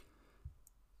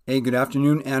Hey, good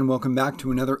afternoon, and welcome back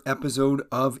to another episode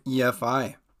of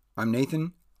EFI. I'm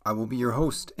Nathan. I will be your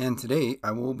host, and today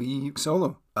I will be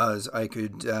solo, as I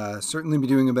could certainly be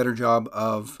doing a better job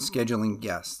of scheduling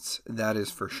guests, that is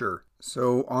for sure.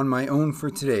 So on my own for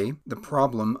today, the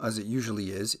problem, as it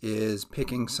usually is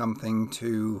picking something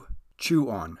to chew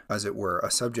on, as it were, a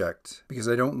subject, because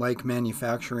I don't like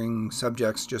manufacturing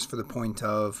subjects just for the point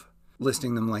of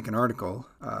listing them like an article,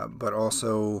 but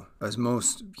also, as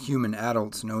most human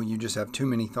adults know, you just have too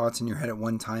many thoughts in your head at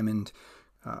one time, and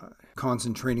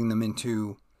concentrating them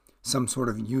into some sort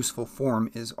of useful form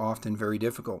is often very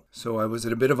difficult. So I was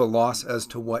at a bit of a loss as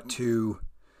to what to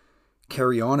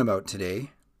carry on about today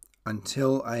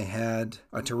until I had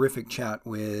a terrific chat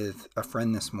with a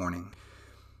friend this morning.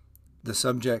 The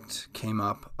subject came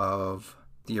up of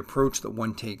the approach that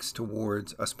one takes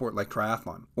towards a sport like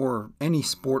triathlon, or any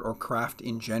sport or craft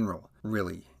in general,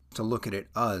 really, to look at it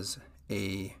as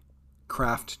a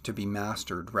craft to be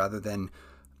mastered rather than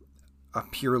a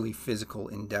purely physical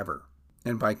endeavor.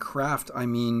 And by craft, I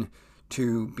mean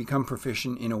to become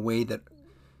proficient in a way that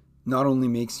not only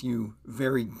makes you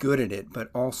very good at it, but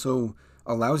also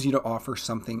allows you to offer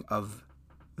something of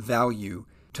value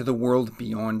to the world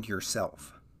beyond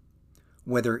yourself.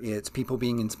 Whether it's people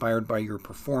being inspired by your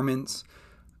performance,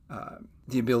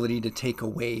 the ability to take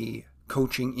away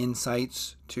coaching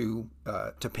insights to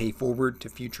pay forward to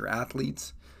future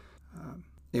athletes.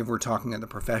 If we're talking at the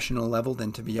professional level,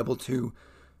 then to be able to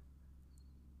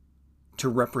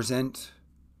represent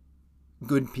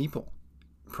good people,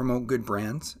 promote good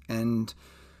brands, and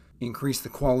increase the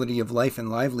quality of life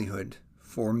and livelihood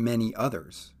for many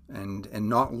others, and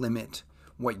not limit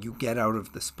what you get out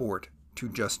of the sport to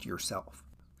just yourself.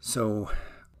 So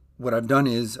what I've done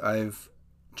is I've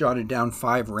jotted down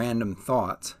 5 random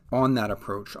thoughts on that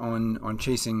approach, on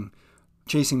chasing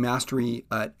mastery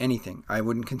at anything. I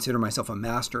wouldn't consider myself a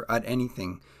master at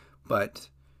anything, but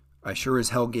I sure as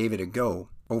hell gave it a go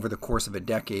over the course of a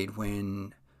decade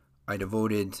when I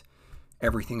devoted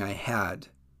everything I had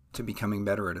to becoming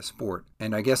better at a sport.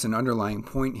 And I guess an underlying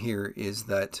point here is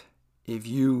that if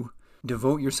you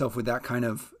devote yourself with that kind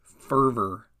of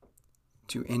fervor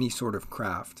to any sort of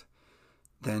craft,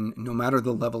 then no matter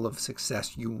the level of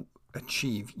success you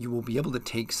achieve, you will be able to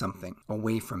take something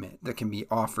away from it that can be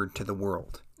offered to the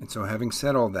world. And so having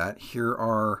said all that, here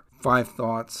are 5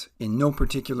 thoughts in no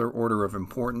particular order of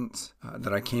importance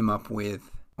that I came up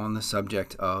with on the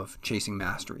subject of chasing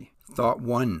mastery. Thought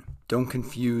 1, don't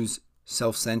confuse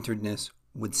self-centeredness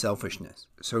with selfishness.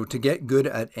 So to get good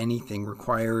at anything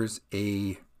requires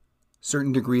a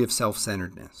certain degree of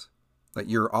self-centeredness. That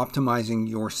you're optimizing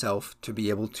yourself to be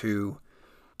able to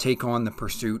take on the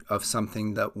pursuit of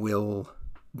something that will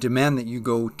demand that you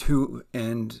go to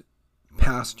and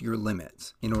past your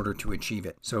limits in order to achieve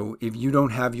it. So if you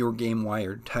don't have your game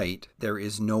wired tight, there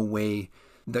is no way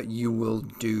that you will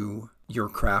do your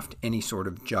craft any sort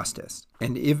of justice.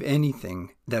 And if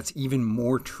anything, that's even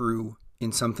more true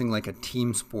in something like a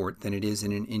team sport than it is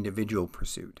in an individual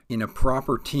pursuit. In a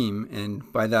proper team,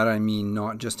 and by that I mean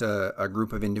not just a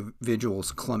group of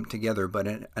individuals clumped together, but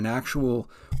an actual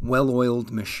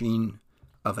well-oiled machine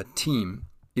of a team,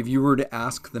 if you were to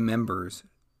ask the members,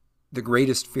 the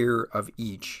greatest fear of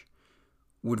each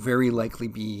would very likely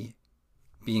be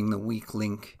being the weak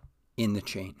link in the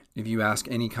chain. If you ask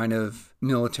any kind of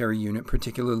military unit,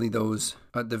 particularly those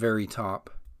at the very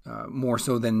top, more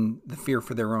so than the fear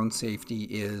for their own safety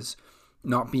is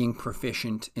not being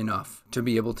proficient enough to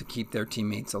be able to keep their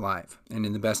teammates alive. And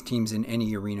in the best teams in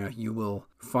any arena, you will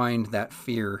find that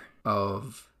fear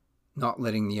of not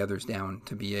letting the others down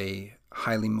to be a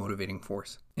highly motivating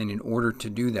force. And in order to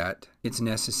do that, it's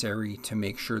necessary to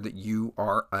make sure that you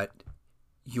are at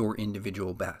your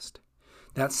individual best.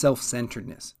 That's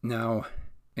self-centeredness. Now,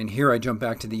 and here I jump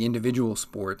back to the individual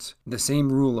sports. The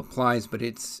same rule applies, but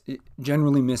it's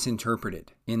generally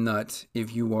misinterpreted in that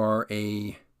if you are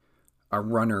a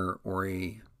runner or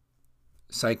a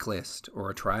cyclist or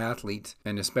a triathlete,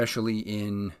 and especially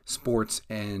in sports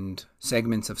and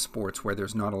segments of sports where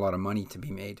there's not a lot of money to be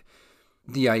made,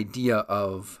 the idea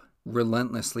of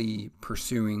relentlessly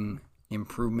pursuing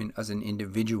improvement as an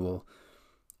individual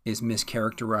is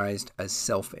mischaracterized as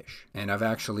selfish. And I've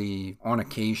actually, on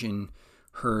occasion,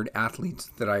 heard athletes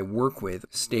that I work with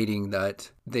stating that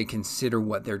they consider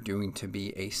what they're doing to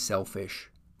be a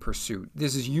selfish pursuit.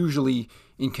 This is usually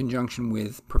in conjunction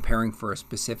with preparing for a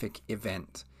specific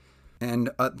event. And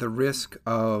at the risk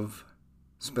of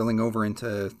spilling over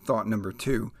into thought number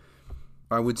 2,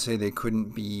 I would say they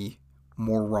couldn't be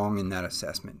more wrong in that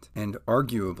assessment. And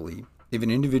arguably, if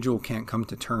an individual can't come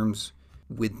to terms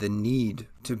with the need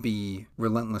to be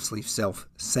relentlessly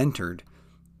self-centered,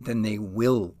 then they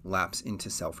will lapse into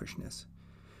selfishness.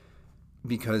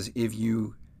 Because if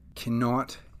you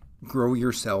cannot grow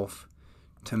yourself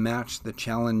to match the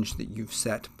challenge that you've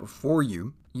set before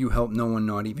you, you help no one,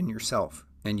 not even yourself,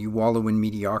 and you wallow in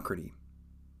mediocrity.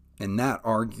 And that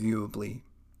arguably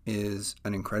is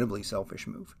an incredibly selfish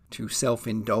move, to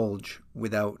self-indulge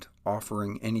without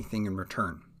offering anything in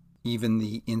return. Even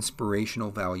the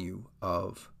inspirational value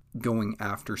of going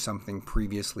after something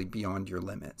previously beyond your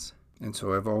limits. And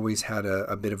so I've always had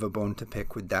a bit of a bone to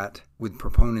pick with that, with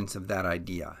proponents of that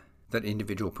idea, that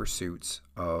individual pursuits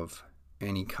of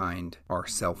any kind are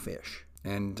selfish.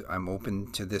 And I'm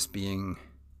open to this being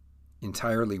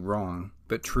entirely wrong,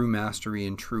 but true mastery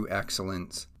and true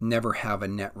excellence never have a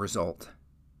net result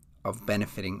of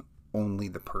benefiting only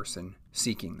the person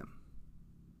seeking them.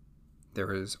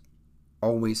 There is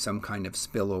always some kind of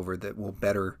spillover that will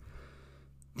better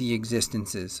the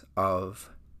existences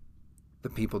of the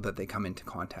people that they come into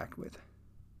contact with.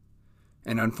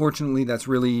 And unfortunately,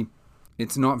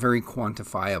 it's not very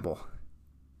quantifiable.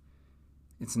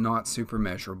 It's not super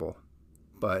measurable,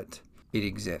 but it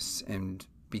exists. And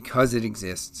because it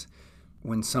exists,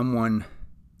 when someone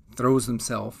throws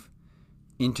themselves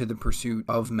into the pursuit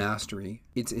of mastery,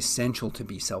 it's essential to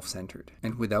be self-centered.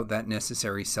 And without that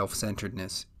necessary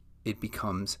self-centeredness, it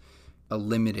becomes a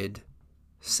limited,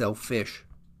 selfish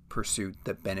pursuit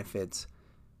that benefits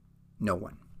no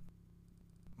one.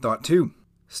 Thought 2,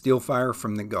 steal fire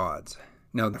from the gods.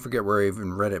 Now, I forget where I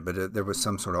even read it, but there was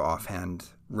some sort of offhand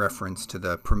reference to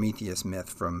the Prometheus myth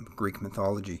from Greek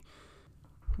mythology.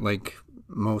 Like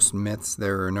most myths,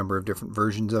 there are a number of different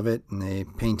versions of it, and they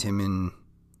paint him in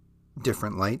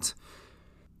different lights.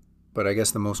 But I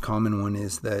guess the most common one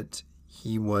is that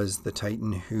he was the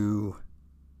Titan who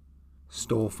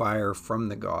stole fire from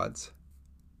the gods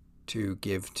to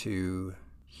give to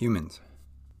humans.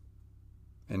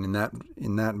 And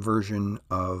in that version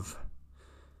of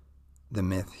the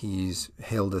myth, he's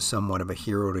hailed as somewhat of a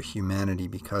hero to humanity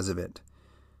because of it,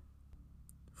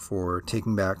 for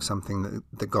taking back something that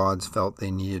the gods felt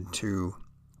they needed to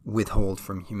withhold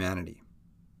from humanity.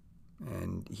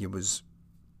 And he was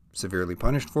severely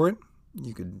punished for it.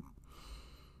 You could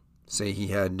say he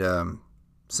had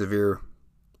severe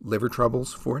liver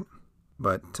troubles for it.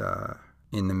 But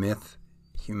in the myth,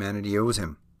 humanity owes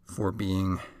him for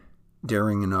being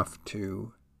daring enough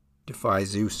to defy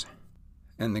Zeus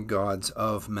and the gods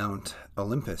of Mount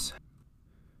Olympus.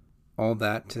 All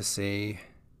that to say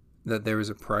that there is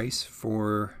a price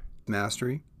for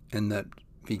mastery, and that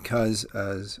because,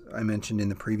 as I mentioned in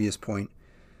the previous point,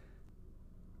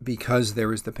 because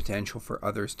there is the potential for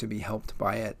others to be helped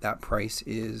by it, that price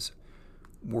is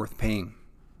worth paying.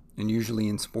 And usually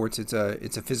in sports, it's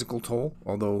a physical toll,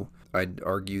 although I'd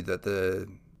argue that the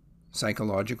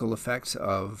psychological effects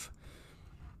of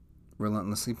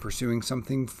relentlessly pursuing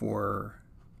something for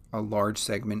a large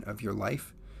segment of your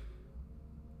life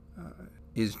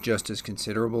is just as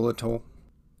considerable a toll.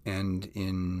 And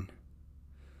in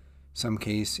some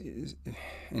cases,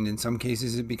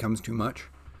 it becomes too much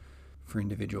for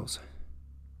individuals.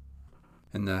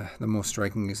 And the most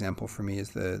striking example for me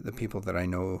is the people that I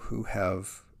know who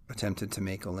have attempted to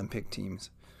make Olympic teams.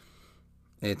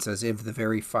 It's as if the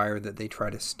very fire that they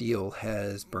try to steal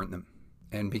has burnt them.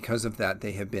 And because of that,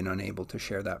 they have been unable to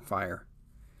share that fire.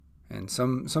 And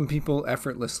some people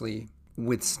effortlessly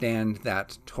withstand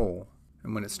that toll.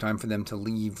 And when it's time for them to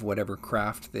leave whatever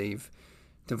craft they've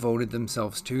devoted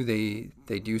themselves to,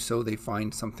 they do so. They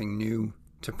find something new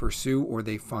to pursue, or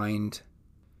they find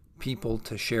people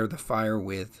to share the fire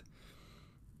with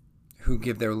who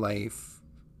give their life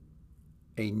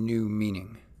a new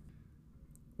meaning,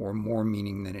 or more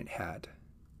meaning than it had.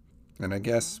 And I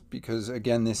guess because,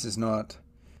 again, this is not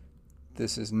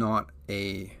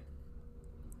a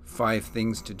 5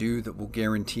 things to do that will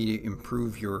guarantee to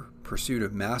improve your pursuit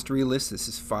of mastery list. This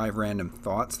is 5 random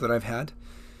thoughts that I've had.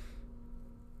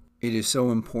 It is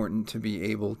so important to be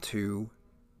able to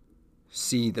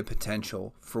see the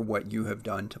potential for what you have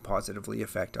done to positively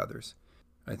affect others.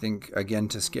 I think, again,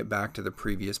 to skip back to the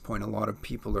previous point, a lot of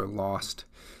people are lost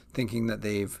thinking that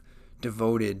they've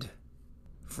devoted,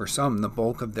 for some, the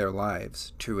bulk of their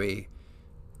lives to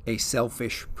a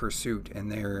selfish pursuit,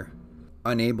 and they're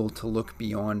unable to look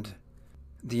beyond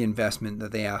the investment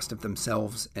that they asked of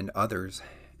themselves and others,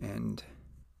 and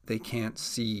they can't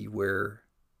see where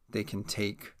they can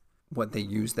take what they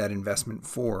use that investment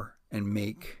for and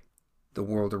make the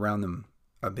world around them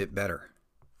a bit better.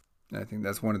 And I think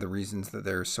that's one of the reasons that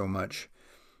there's so much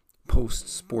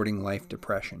post-sporting life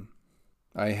depression.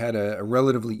 I had a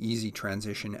relatively easy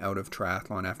transition out of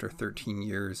triathlon after 13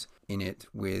 years in it,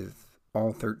 with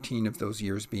all 13 of those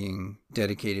years being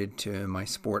dedicated to my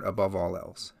sport above all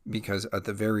else. Because at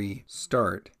the very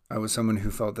start, I was someone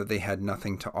who felt that they had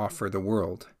nothing to offer the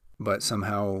world, but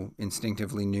somehow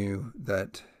instinctively knew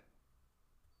that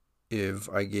if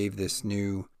I gave this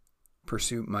new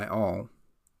pursuit my all,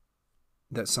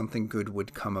 that something good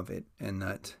would come of it, and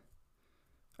that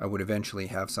I would eventually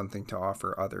have something to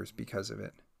offer others because of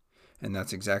it. And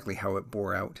that's exactly how it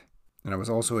bore out. And I was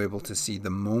also able to see the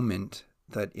moment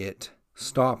that it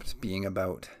stopped being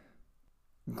about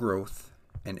growth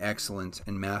and excellence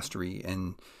and mastery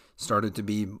and started to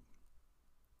be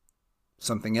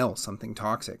something else, something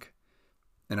toxic.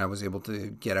 And I was able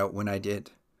to get out when I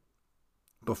did,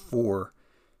 before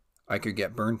I could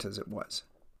get burnt as it was.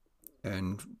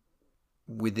 And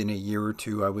within a year or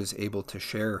two, I was able to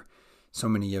share so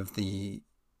many of the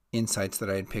insights that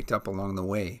I had picked up along the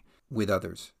way with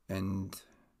others, and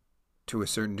to a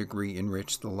certain degree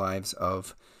enrich the lives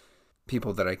of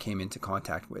people that I came into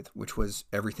contact with, which was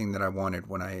everything that I wanted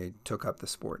when I took up the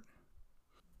sport.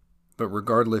 But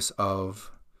regardless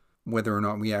of whether or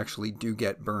not we actually do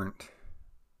get burnt,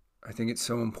 I think it's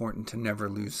so important to never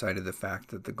lose sight of the fact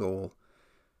that the goal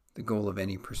of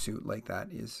any pursuit like that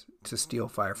is to steal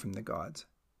fire from the gods,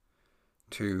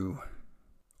 to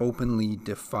openly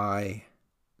defy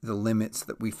the limits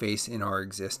that we face in our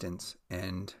existence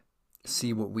and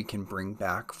see what we can bring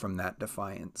back from that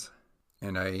defiance.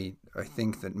 And I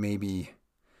think that maybe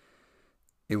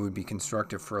it would be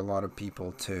constructive for a lot of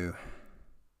people to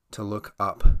look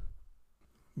up,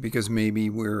 because maybe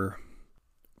we're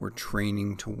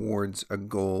training towards a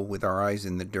goal with our eyes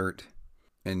in the dirt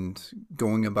and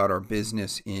going about our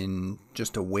business in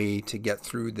just a way to get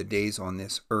through the days on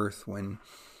this earth, when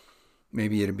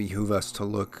maybe it'd behoove us to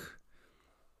look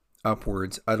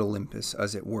upwards at Olympus,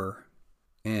 as it were,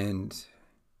 and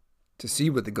to see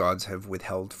what the gods have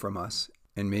withheld from us.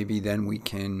 And maybe then we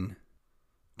can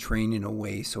train in a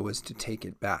way so as to take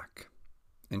it back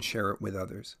and share it with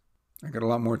others. I got a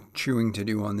lot more chewing to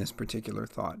do on this particular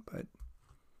thought, but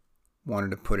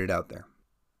wanted to put it out there.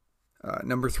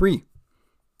 Number 3,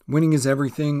 winning is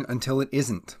everything until it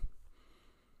isn't.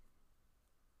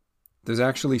 There's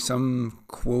actually some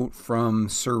quote from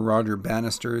Sir Roger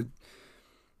Bannister,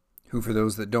 who, for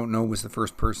those that don't know, was the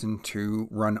first person to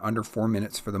run under 4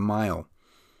 minutes for the mile.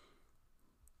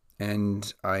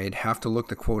 And I'd have to look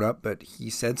the quote up, but he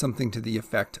said something to the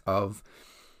effect of,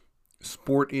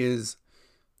 sport is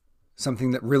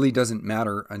something that really doesn't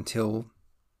matter until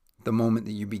the moment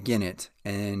that you begin it,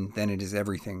 and then it is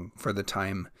everything for the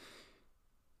time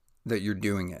that you're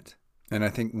doing it. And I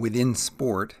think within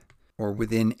sport, or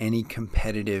within any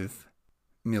competitive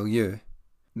milieu,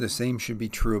 the same should be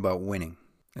true about winning.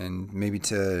 And maybe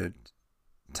to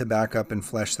back up and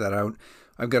flesh that out,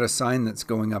 I've got a sign that's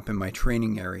going up in my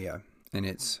training area, and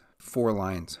it's 4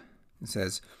 lines. It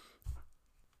says,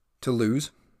 to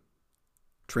lose,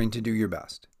 train to do your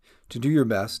best. To do your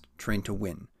best, train to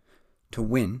win. To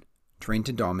win, train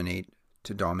to dominate.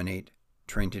 To dominate,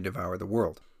 train to devour the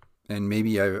world. And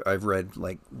maybe I've read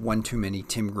like one too many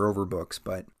Tim Grover books,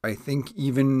 but I think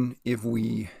even if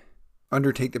we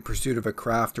undertake the pursuit of a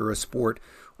craft or a sport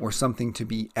or something to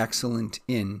be excellent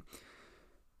in,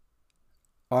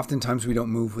 oftentimes we don't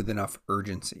move with enough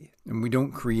urgency, and we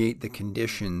don't create the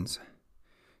conditions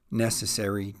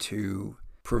necessary to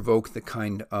provoke the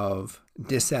kind of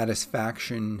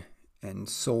dissatisfaction and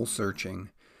soul searching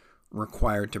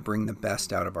required to bring the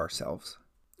best out of ourselves.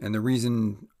 And the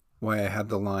reason why I have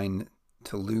the line,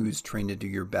 to lose, train to do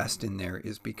your best, in there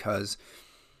is because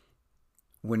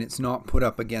when it's not put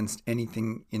up against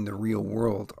anything in the real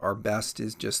world, our best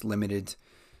is just limited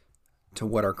to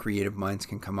what our creative minds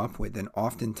can come up with. And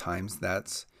oftentimes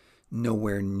that's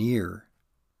nowhere near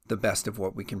the best of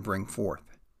what we can bring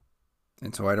forth.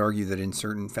 And so I'd argue that in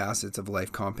certain facets of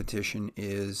life, competition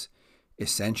is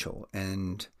essential,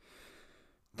 and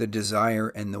the desire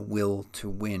and the will to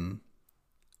win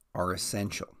are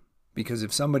essential. Because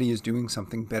if somebody is doing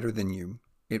something better than you,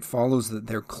 it follows that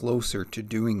they're closer to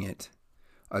doing it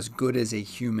as good as a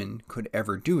human could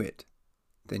ever do it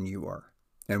than you are.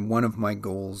 And one of my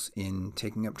goals in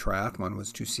taking up triathlon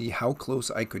was to see how close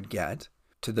I could get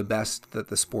to the best that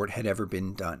the sport had ever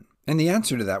been done. And the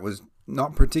answer to that was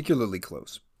not particularly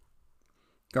close.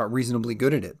 Got reasonably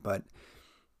good at it, but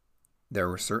there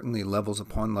were certainly levels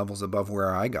upon levels above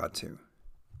where I got to.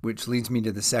 Which leads me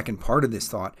to the second part of this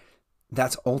thought.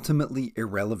 That's ultimately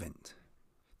irrelevant.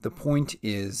 The point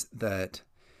is that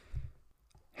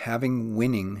having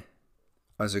winning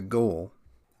as a goal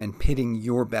and pitting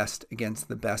your best against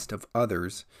the best of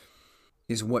others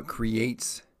is what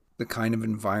creates the kind of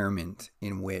environment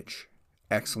in which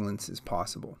excellence is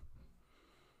possible.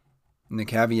 And the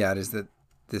caveat is that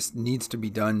this needs to be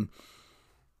done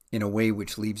in a way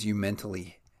which leaves you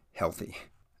mentally healthy.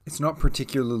 It's not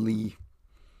particularly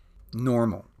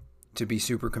normal to be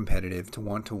super competitive, to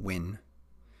want to win,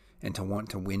 and to want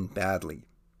to win badly.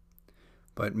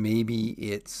 But maybe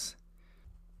it's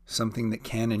something that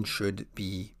can and should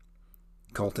be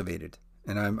cultivated.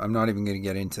 And I'm not even going to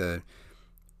get into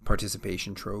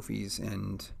participation trophies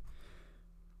and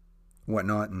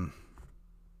whatnot. And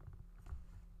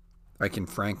I can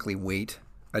frankly wait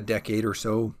a decade or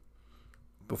so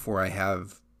before I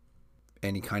have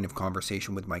any kind of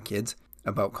conversation with my kids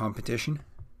about competition.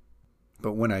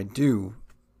 But when I do,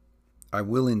 I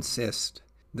will insist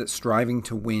that striving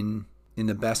to win in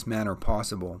the best manner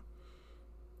possible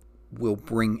will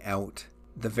bring out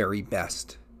the very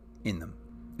best in them.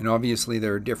 And obviously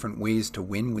there are different ways to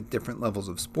win with different levels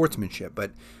of sportsmanship,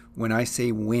 but when I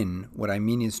say win, what I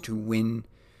mean is to win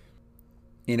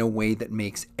in a way that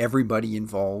makes everybody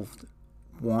involved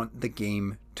want the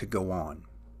game to go on.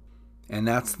 And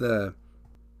that's the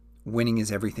winning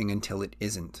is everything until it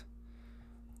isn't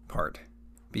part.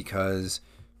 Because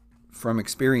from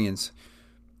experience,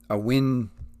 a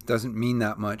win doesn't mean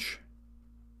that much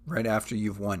right after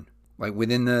you've won. Like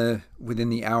within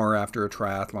the hour after a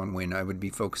triathlon win, I would be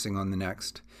focusing on the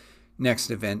next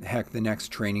event, heck, the next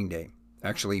training day.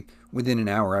 Actually, within an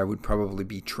hour, I would probably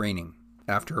be training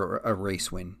after a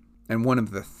race win. And one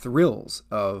of the thrills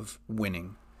of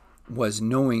winning was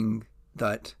knowing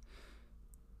that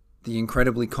the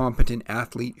incredibly competent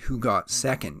athlete who got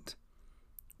second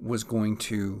was going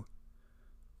to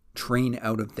train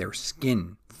out of their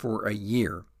skin for a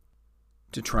year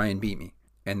to try and beat me.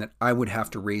 And that I would have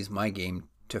to raise my game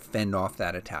to fend off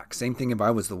that attack. Same thing if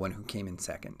I was the one who came in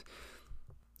second.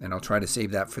 And I'll try to save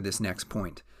that for this next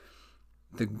point.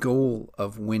 The goal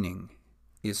of winning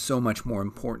is so much more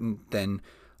important than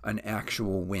an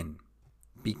actual win.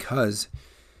 Because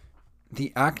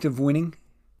the act of winning,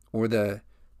 or the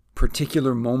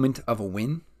particular moment of a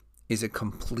win, is a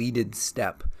completed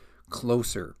step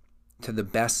closer to the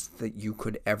best that you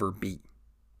could ever be.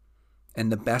 And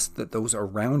the best that those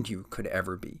around you could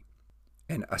ever be.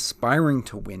 And aspiring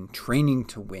to win, training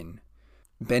to win,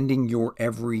 bending your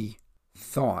every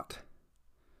thought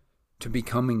to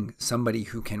becoming somebody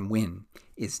who can win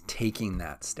is taking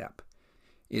that step.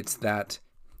 It's that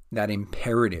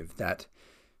imperative, that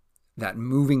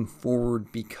moving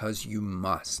forward because you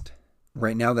must.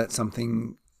 Right now, that's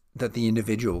something that the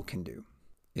individual can do,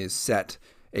 is set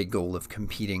a goal of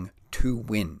competing to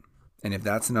win. And if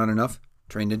that's not enough,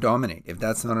 train to dominate. If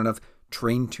that's not enough,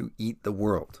 train to eat the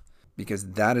world.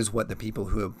 Because that is what the people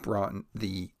who have brought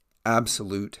the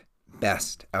absolute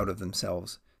best out of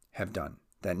themselves have done.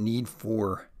 That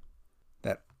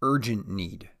urgent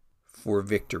need for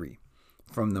victory.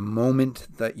 From the moment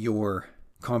that your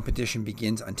competition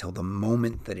begins until the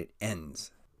moment that it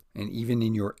ends. And even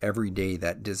in your everyday,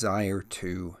 that desire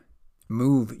to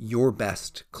move your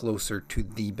best closer to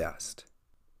the best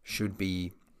should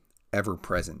be ever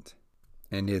present.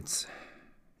 And it's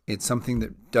something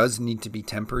that does need to be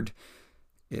tempered.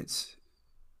 It's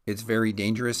very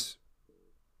dangerous.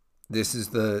 This is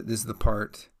the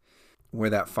part where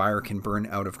that fire can burn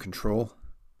out of control.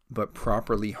 But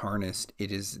properly harnessed,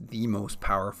 it is the most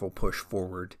powerful push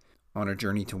forward on a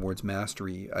journey towards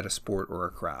mastery at a sport or a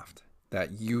craft.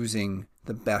 That using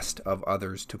the best of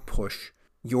others to push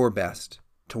your best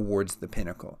towards the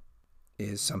pinnacle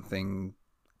is something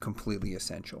completely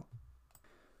essential.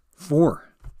 4,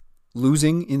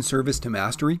 losing in service to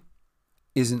mastery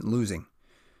isn't losing.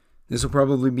 This will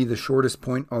probably be the shortest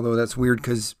point, although that's weird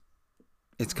because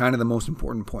it's kind of the most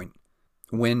important point.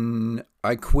 When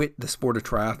I quit the sport of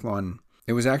triathlon,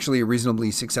 it was actually a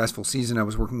reasonably successful season. I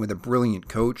was working with a brilliant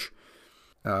coach,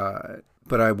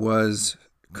 but I was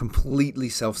completely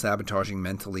self-sabotaging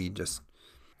mentally.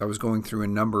 I was going through a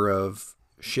number of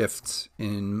shifts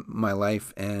in my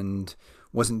life and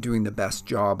wasn't doing the best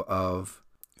job of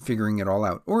figuring it all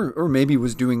out. Or maybe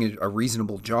was doing a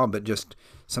reasonable job, but just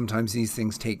sometimes these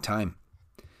things take time.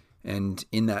 And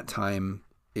in that time,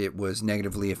 it was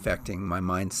negatively affecting my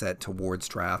mindset towards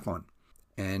triathlon.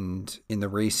 And in the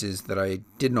races that I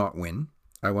did not win,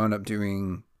 I wound up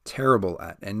doing terrible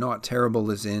at. And not terrible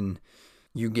as in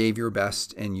you gave your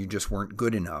best and you just weren't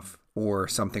good enough, or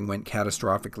something went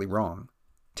catastrophically wrong.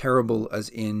 Terrible as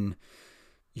in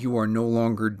you are no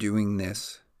longer doing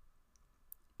this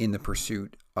in the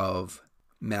pursuit of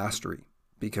mastery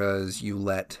because you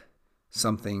let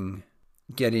something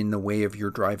get in the way of your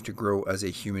drive to grow as a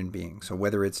human being. So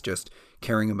whether it's just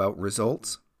caring about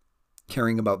results,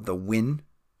 caring about the win,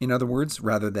 in other words,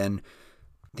 rather than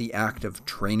the act of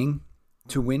training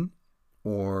to win,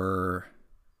 or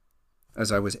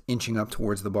as I was inching up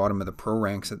towards the bottom of the pro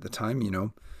ranks at the time,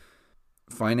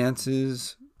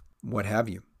 finances, what have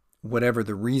you. Whatever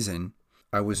the reason,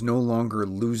 I was no longer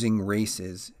losing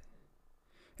races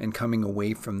and coming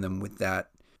away from them with that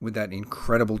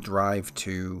incredible drive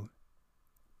to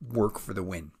work for the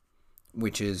win,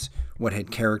 which is what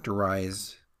had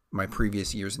characterized my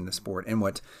previous years in the sport, and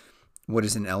what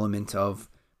is an element of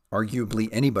arguably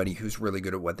anybody who's really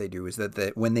good at what they do, is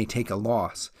that when they take a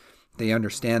loss, they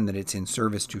understand that it's in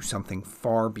service to something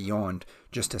far beyond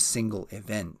just a single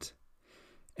event,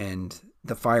 and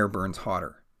the fire burns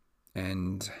hotter.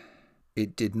 And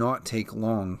it did not take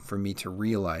long for me to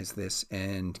realize this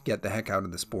and get the heck out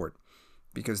of the sport,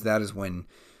 because that is when,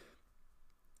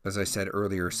 as I said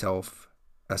earlier,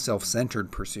 a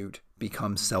self-centered pursuit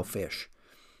becomes selfish.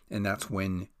 And that's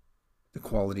when the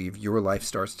quality of your life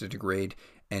starts to degrade,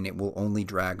 and it will only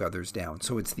drag others down.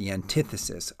 So it's the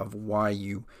antithesis of why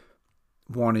you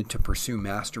wanted to pursue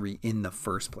mastery in the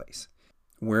first place.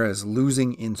 Whereas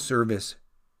losing in service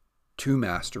to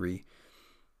mastery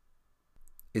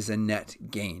is a net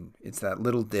gain. It's that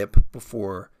little dip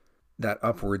before that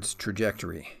upwards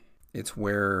trajectory. It's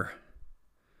where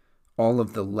all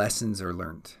of the lessons are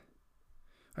learned.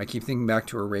 I keep thinking back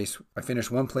to a race. I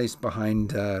finished one place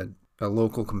behind a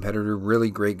local competitor,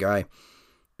 really great guy.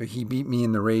 He beat me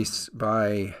in the race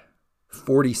by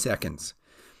 40 seconds.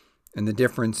 And the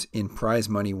difference in prize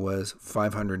money was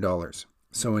 $500.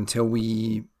 So until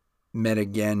we met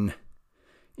again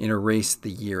in a race the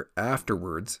year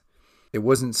afterwards, it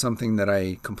wasn't something that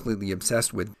I completely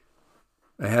obsessed with.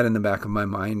 I had in the back of my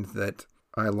mind that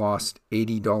I lost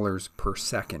 $80 per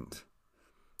second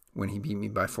when he beat me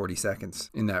by 40 seconds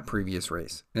in that previous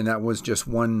race. And that was just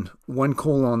one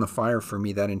coal on the fire for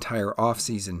me that entire off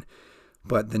season.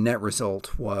 But the net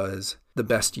result was the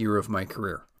best year of my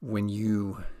career. When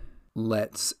you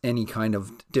let any kind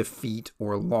of defeat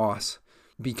or loss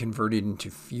be converted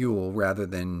into fuel rather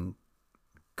than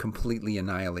completely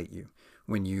annihilate you.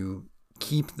 When you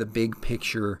keep the big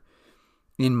picture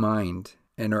in mind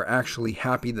and are actually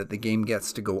happy that the game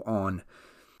gets to go on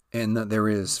and that there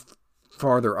is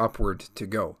farther upward to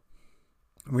go.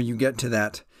 When you get to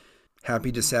that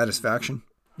happy dissatisfaction,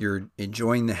 you're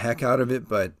enjoying the heck out of it,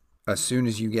 but as soon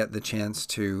as you get the chance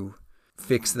to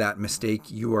fix that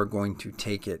mistake, you are going to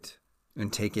take it,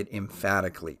 and take it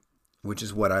emphatically, which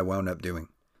is what I wound up doing.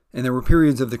 And there were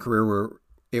periods of the career where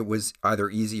it was either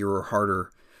easier or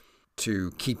harder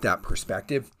to keep that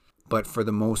perspective. But for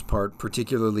the most part,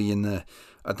 particularly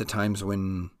at the times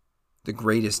when the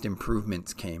greatest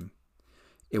improvements came,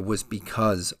 it was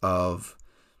because of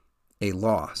a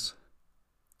loss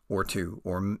or two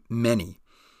or many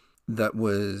that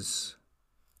was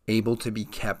able to be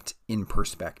kept in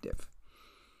perspective.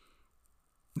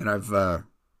 And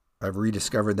I've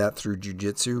rediscovered that through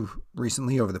jiu-jitsu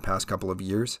recently over the past couple of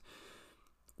years,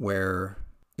 where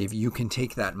if you can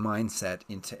take that mindset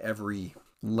into every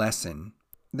lesson,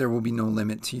 there will be no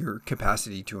limit to your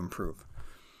capacity to improve.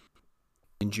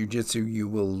 In jiu-jitsu, you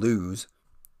will lose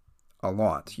a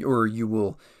lot, or you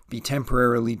will be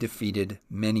temporarily defeated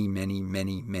many, many,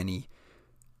 many, many,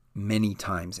 many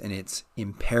times. And it's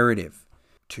imperative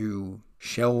to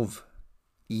shelve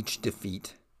each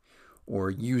defeat or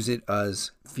use it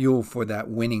as fuel for that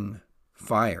winning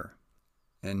fire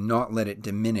and not let it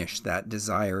diminish that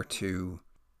desire to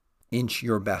inch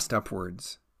your best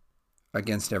upwards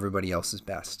against everybody else's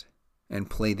best and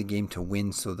play the game to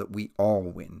win so that we all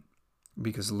win.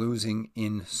 Because losing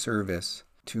in service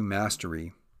to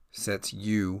mastery sets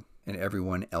you and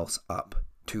everyone else up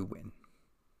to win.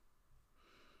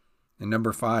 And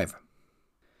number 5,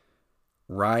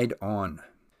 ride on.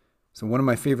 So one of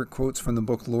my favorite quotes from the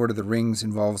book Lord of the Rings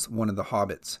involves one of the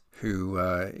hobbits who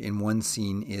in one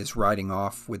scene is riding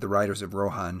off with the Riders of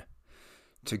Rohan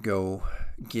to go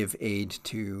give aid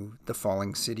to the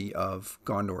falling city of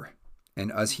Gondor.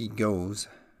 And as he goes,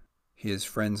 his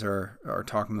friends are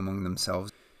talking among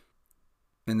themselves.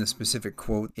 And the specific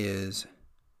quote is,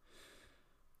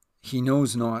 "He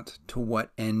knows not to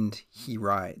what end he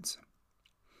rides.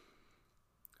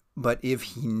 But if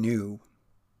he knew,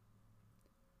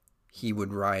 he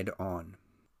would ride on."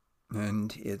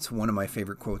 And it's one of my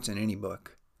favorite quotes in any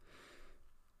book.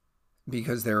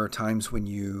 Because there are times when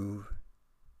you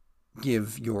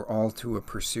give your all to a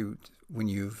pursuit, when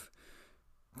you've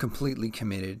completely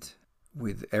committed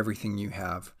with everything you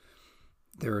have.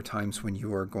 There are times when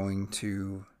you are going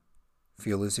to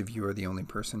feel as if you are the only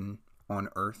person on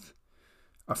earth,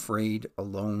 afraid,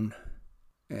 alone,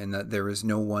 and that there is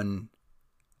no one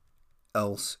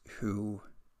else who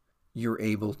you're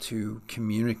able to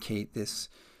communicate this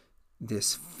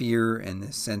fear and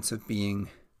this sense of being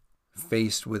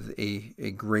faced with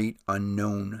a great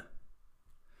unknown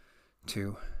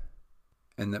too.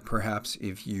 And that perhaps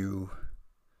if you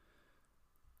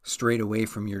strayed away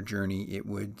from your journey, it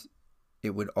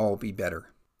would all be better.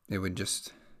 It would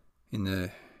just,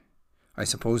 I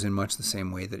suppose in much the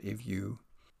same way that if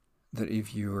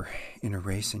you're in a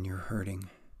race and you're hurting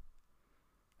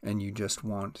and you just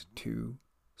want to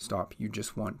stop, you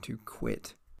just want to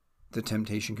quit, the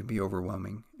temptation can be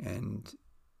overwhelming, and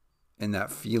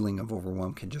that feeling of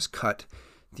overwhelm can just cut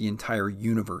the entire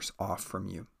universe off from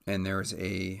you. And there's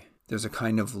a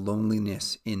kind of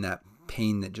loneliness in that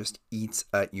pain that just eats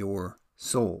at your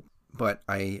soul. But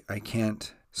I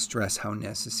can't stress how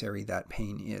necessary that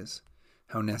pain is,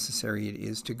 how necessary it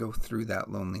is to go through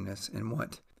that loneliness, and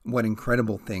what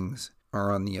incredible things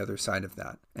are on the other side of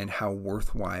that, and how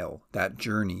worthwhile that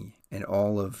journey and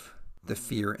all of the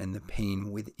fear and the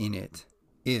pain within it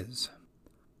is.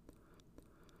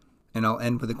 And I'll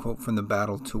end with a quote from the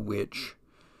battle to which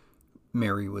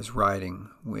Merry was riding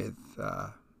with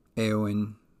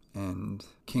Éowyn and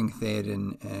King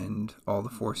Theoden and all the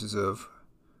forces of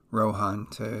Rohan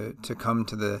to come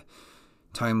to the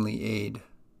timely aid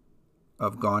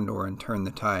of Gondor and turn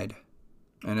the tide.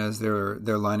 And as they're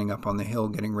lining up on the hill,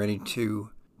 getting ready to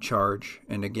charge,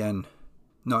 and again,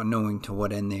 not knowing to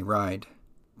what end they ride,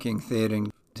 King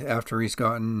Theoden, after he's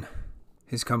gotten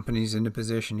his companies into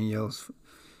position, he yells,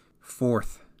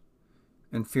 "Forth,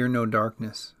 and fear no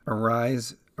darkness.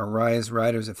 Arise, arise,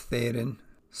 riders of Theoden.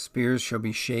 Spears shall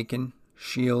be shaken,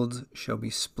 shields shall be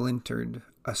splintered,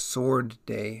 a sword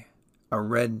day, a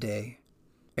red day,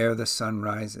 ere the sun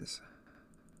rises."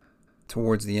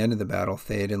 Towards the end of the battle,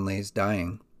 Theoden lays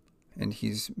dying, and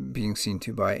he's being seen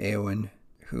to by Éowyn,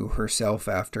 who herself,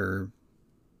 after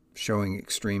showing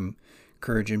extreme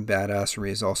courage and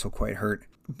badassery, is also quite hurt.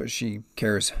 But she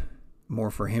cares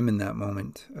more for him in that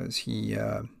moment as he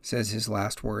says his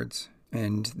last words.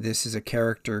 And this is a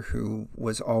character who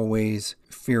was always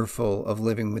fearful of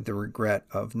living with the regret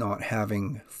of not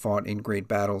having fought in great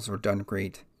battles or done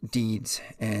great deeds,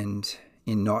 and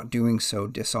in not doing so,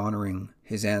 dishonoring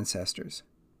his ancestors.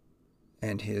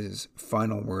 And his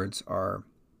final words are,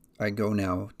 "I go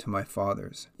now to my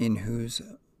fathers, in whose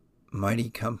mighty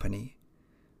company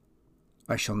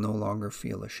I shall no longer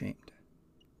feel ashamed."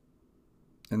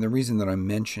 And the reason that I'm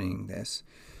mentioning this,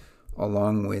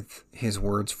 along with his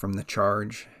words from the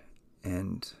charge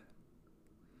and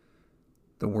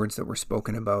the words that were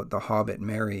spoken about the hobbit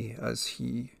Merry as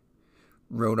he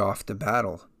rode off to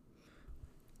battle,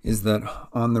 is that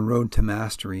on the road to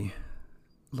mastery,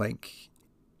 like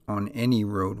on any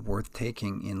road worth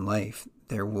taking in life,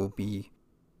 there will be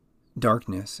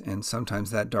darkness, and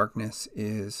sometimes that darkness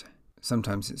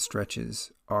sometimes it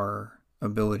stretches our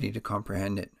ability to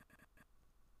comprehend it.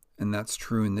 And that's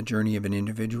true in the journey of an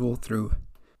individual through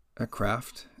a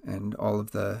craft and all of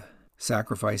the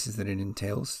sacrifices that it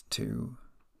entails to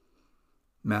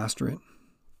master it.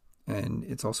 And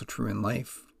it's also true in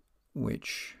life,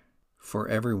 which for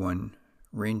everyone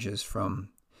ranges from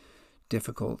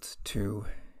difficult to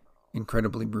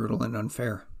incredibly brutal and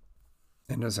unfair.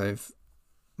 And as I've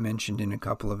mentioned in a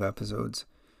couple of episodes,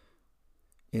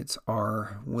 it's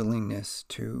our willingness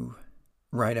to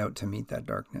ride out to meet that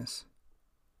darkness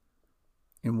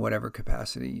in whatever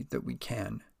capacity that we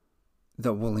can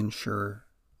that will ensure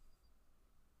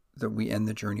that we end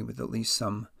the journey with at least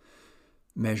some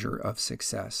measure of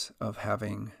success, of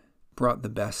having brought the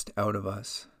best out of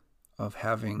us, of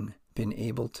having been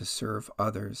able to serve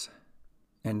others,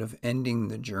 and of ending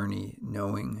the journey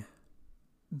knowing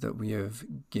that we have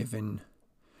given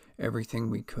everything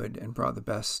we could and brought the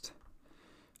best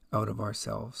out of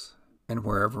ourselves. And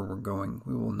wherever we're going,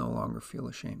 we will no longer feel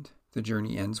ashamed. The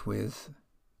journey ends with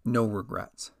no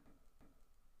regrets.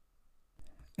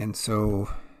 And so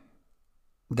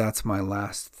that's my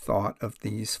last thought of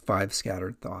these 5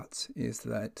 scattered thoughts, is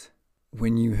that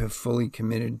when you have fully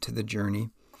committed to the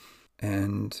journey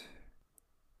and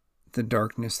the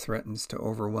darkness threatens to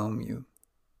overwhelm you,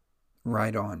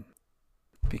 ride on,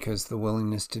 because the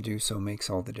willingness to do so makes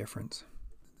all the difference.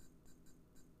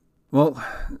 Well,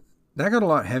 that got a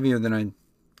lot heavier than I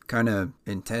kind of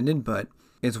intended, but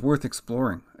it's worth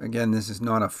exploring. Again, this is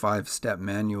not a 5-step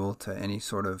manual to any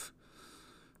sort of...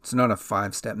 It's not a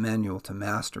 5-step manual to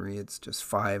mastery. It's just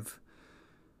 5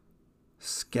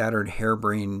 scattered,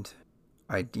 harebrained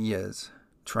ideas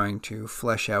trying to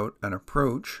flesh out an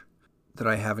approach that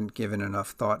I haven't given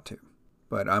enough thought to.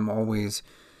 But I'm always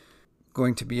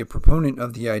going to be a proponent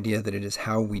of the idea that it is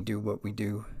how we do what we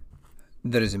do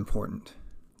that is important,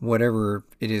 whatever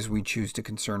it is we choose to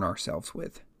concern ourselves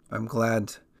with. I'm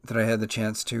glad that I had the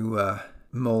chance to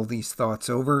mull these thoughts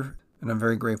over And I'm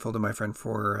very grateful to my friend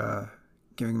for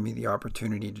giving me the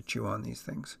opportunity to chew on these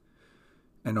things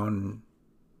and on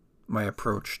my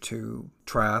approach to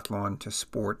triathlon, to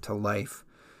sport, to life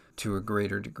to a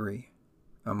greater degree.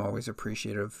 I'm always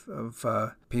appreciative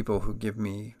of people who give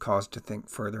me cause to think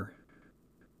further.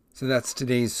 So that's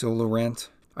today's solo rant.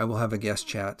 I will have a guest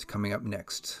chat coming up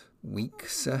next week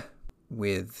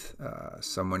with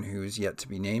someone who's yet to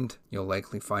be named. You'll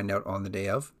likely find out on the day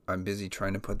of. I'm busy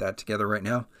trying to put that together right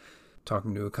now,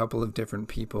 talking to a couple of different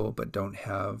people, but don't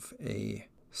have a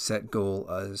set goal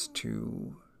as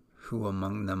to who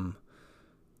among them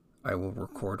I will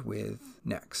record with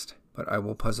next. But I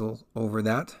will puzzle over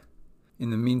that. In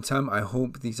the meantime, I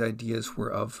hope these ideas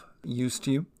were of use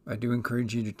to you. I do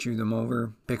encourage you to chew them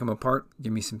over, pick them apart,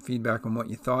 give me some feedback on what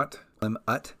you thought. I'm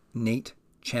at Nate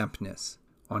Champness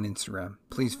on Instagram.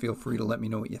 Please feel free to let me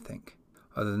know what you think.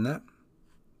 Other than that,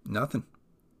 nothing.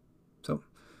 So,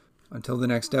 until the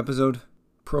next episode,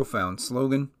 profound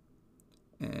slogan,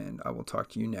 and I will talk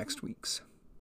to you next week's.